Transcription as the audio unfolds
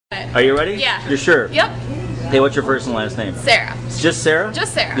Are you ready? Yeah. You're sure? Yep. Hey, what's your first and last name? Sarah. Just Sarah?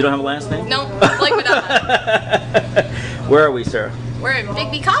 Just Sarah. You don't have a last name? No, like Madonna. Where are we, Sarah? We're at Big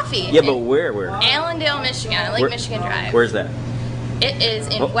B Coffee. Yeah, but where? Allendale, Michigan, Lake Michigan Drive. Where's that? It is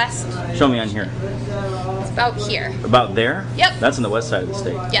in West. Show me on here. It's about here. About there? Yep. That's on the west side of the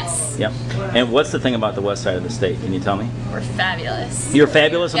state. Yes. Yep. And what's the thing about the west side of the state? Can you tell me? We're fabulous. You're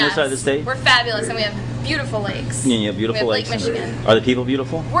fabulous on Yes. this side of the state? We're fabulous, and we have beautiful lakes. Yeah, you have beautiful we lakes. have Lake Michigan. Are the people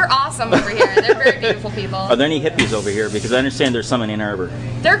beautiful? We're awesome over here. They're very beautiful people. Are there any hippies over here? Because I understand there's some in Ann Arbor.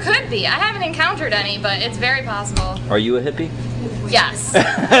 There could be. I haven't encountered any, but it's very possible. Are you a hippie? Yes.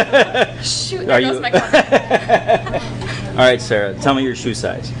 Shoot, there goes my comment. All right, Sarah, tell me your shoe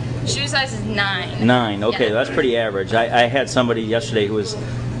size. Shoe size is 9. 9, okay, Yeah. that's pretty average. I had somebody yesterday who was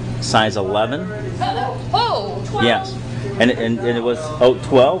size 11. Oh, 12. Yes. And it was,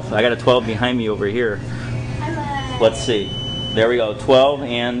 12? I got a 12 behind me over here. Let's see. There we go, 12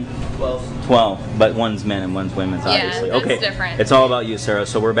 and 12. But one's men and one's women's, obviously. Yeah, that's okay. different. It's all about you, Sarah,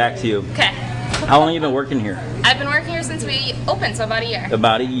 so we're back to you. Okay. How long have you been working here? I've been working here since we opened, so about a year.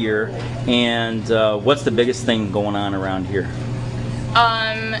 About a year. And what's the biggest thing going on around here?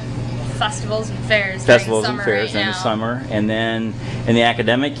 Festivals and fairs. Festivals during and summer fairs right in the now. summer. And then in the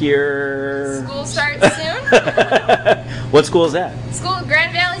academic year... School starts soon. What school is that? School at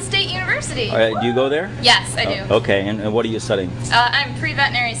Grand Valley State University. All right, do you go there? Yes, I do. Okay, and what are you studying? I'm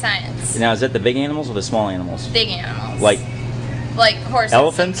pre-veterinary science. Now, is that the big animals or the small animals? Big animals. Like horses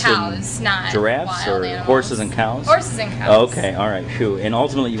elephants and cows, not giraffes, wild or animals. horses and cows? Horses and cows. Okay, all right, phew. And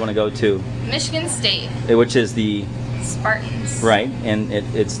ultimately you want to go to? Michigan State. Which is the... Spartans. Right, and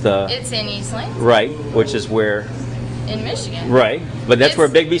it's the... It's in Eastland. Right, which is where... In Michigan. Right, but that's where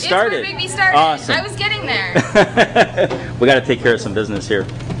Big B started. It's where Big B started. Awesome. I was getting there. We got to take care of some business here.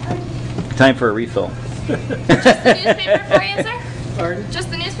 Time for a refill. Just the newspaper for you, sir? Pardon? Just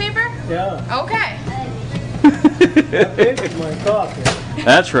the newspaper? Yeah. Okay. I paid with my coffee.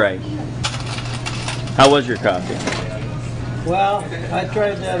 That's right. How was your coffee? Well, I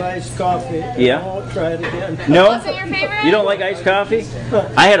tried that iced coffee. Yeah? I won't try it again. No? Wasn't your favorite? You don't like iced coffee?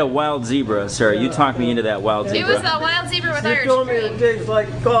 I had a wild zebra, Sarah. You talked me into that wild It zebra. was the wild zebra with You Irish told me cream. it tastes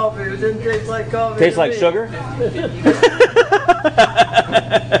like coffee. It didn't taste like coffee. Tastes to like me. sugar?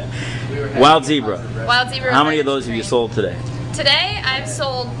 Wild zebra. Wild zebra. How with many of Irish those have you cream. sold today? Today, I've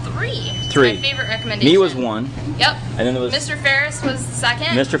sold 3. 3. My favorite recommendation. Me was 1. Yep. And then there was Mr. Ferris was second.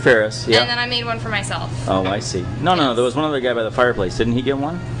 Mr. Ferris. And Yeah. then I made one for myself. Oh, I see. No. There was one other guy by the fireplace. Didn't he get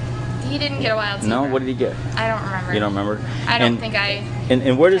one? He didn't get a wild zebra. No. What did he get? I don't remember. You don't remember? I don't And- think I...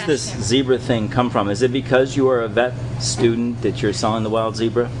 And where does this Cashed him. zebra thing come from? Is it because you are a vet student that you're selling the wild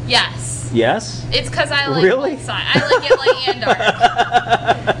zebra? Yes. Yes? It's because I like Really? both sides. I like it light and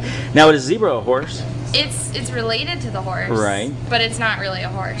dark. Now, is zebra a horse? It's related to the horse. Right. But it's not really a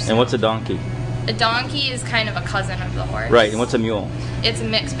horse. And what's a donkey? A donkey is kind of a cousin of the horse. Right. And what's a mule? It's a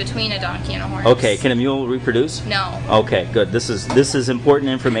mix between a donkey and a horse. Okay. Can a mule reproduce? No. Okay. Good. This is important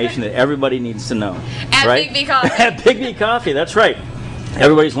information that everybody needs to know. At right? Big B Coffee. At Big B Coffee. That's right.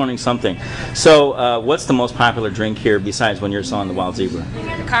 Everybody's learning something. So, what's the most popular drink here besides when you're selling the wild zebra?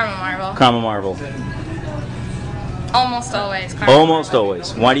 Caramel marble. Caramel Marvel. Almost always. Caramel Almost marble.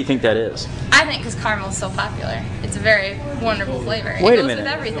 always. Why do you think that is? I think because caramel is so popular. It's a very wonderful flavor. Wait it a goes minute.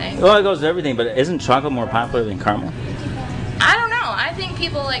 with everything. Well, it goes with everything, but isn't chocolate more popular than caramel? I don't know. I think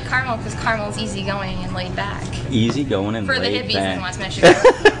people like caramel because caramel is easygoing and laid back. Easy going and For the laid hippies back. in West Michigan.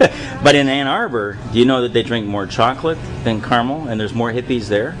 But in Ann Arbor, do you know that they drink more chocolate than caramel, and there's more hippies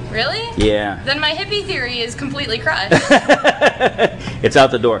there? Really? Yeah. Then my hippie theory is completely crushed. It's out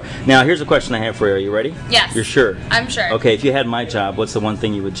the door. Now, here's a question I have for you. Are you ready? Yes. You're sure? I'm sure. Okay, if you had my job, what's the one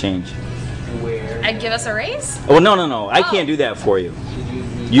thing you would change? I'd give us a raise? Oh, no. I can't do that for you.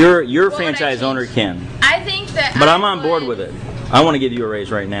 Your What would I franchise change? owner can. I think that But I I'm on board would- with it. I want to give you a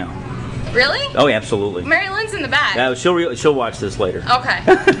raise right now. Really? Oh, absolutely. Mary Lynn's in the back. Yeah, she'll watch this later. Okay.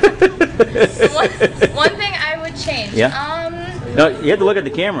 one thing I would change. Yeah? No, you have to look at the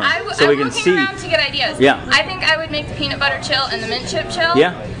camera so we I'm can looking see. around to get ideas. Yeah. I think I would make the peanut butter chill and the mint chip chill.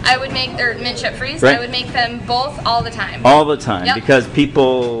 Yeah. I would make their mint chip freeze. Right. I would make them both all the time. All the time, Yep. because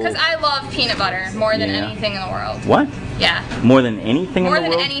people... Because I love peanut butter more than Yeah. anything in the world. What? Yeah. More than anything More in the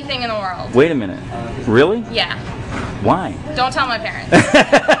than world? anything in the world. Wait a minute. Really? Yeah. Why? Don't tell my parents.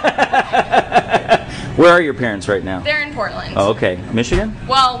 Where are your parents right now? They're in Portland. Oh, okay. Michigan?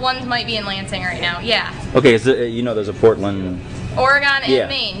 Well, one might be in Lansing right now. Yeah. Okay, so, there's a Portland, Oregon and Yeah,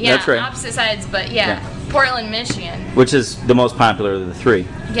 Maine. Yeah. that's right. Opposite sides, but yeah. Yeah. Portland, Michigan. which is the most popular of the 3.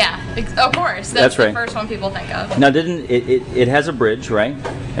 Yeah. Of course. That's the right. first one people think of. Now, it has a bridge, right?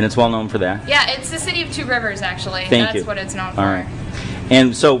 And it's well known for that. Yeah, it's the city of Two Rivers, actually. Thank That's you. what it's known for. All right.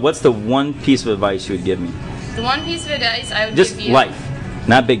 And so, what's the one piece of advice you would give me? The one piece of advice I would Just give you. life,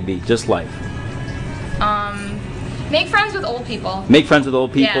 not Big B, just life. Make friends with old people. Make friends with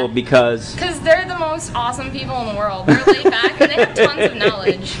old people Yeah. because They're the most awesome people in the world. They're laid back and they have tons of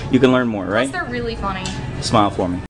knowledge. you can learn more, Plus, right? they're really funny. Smile for me.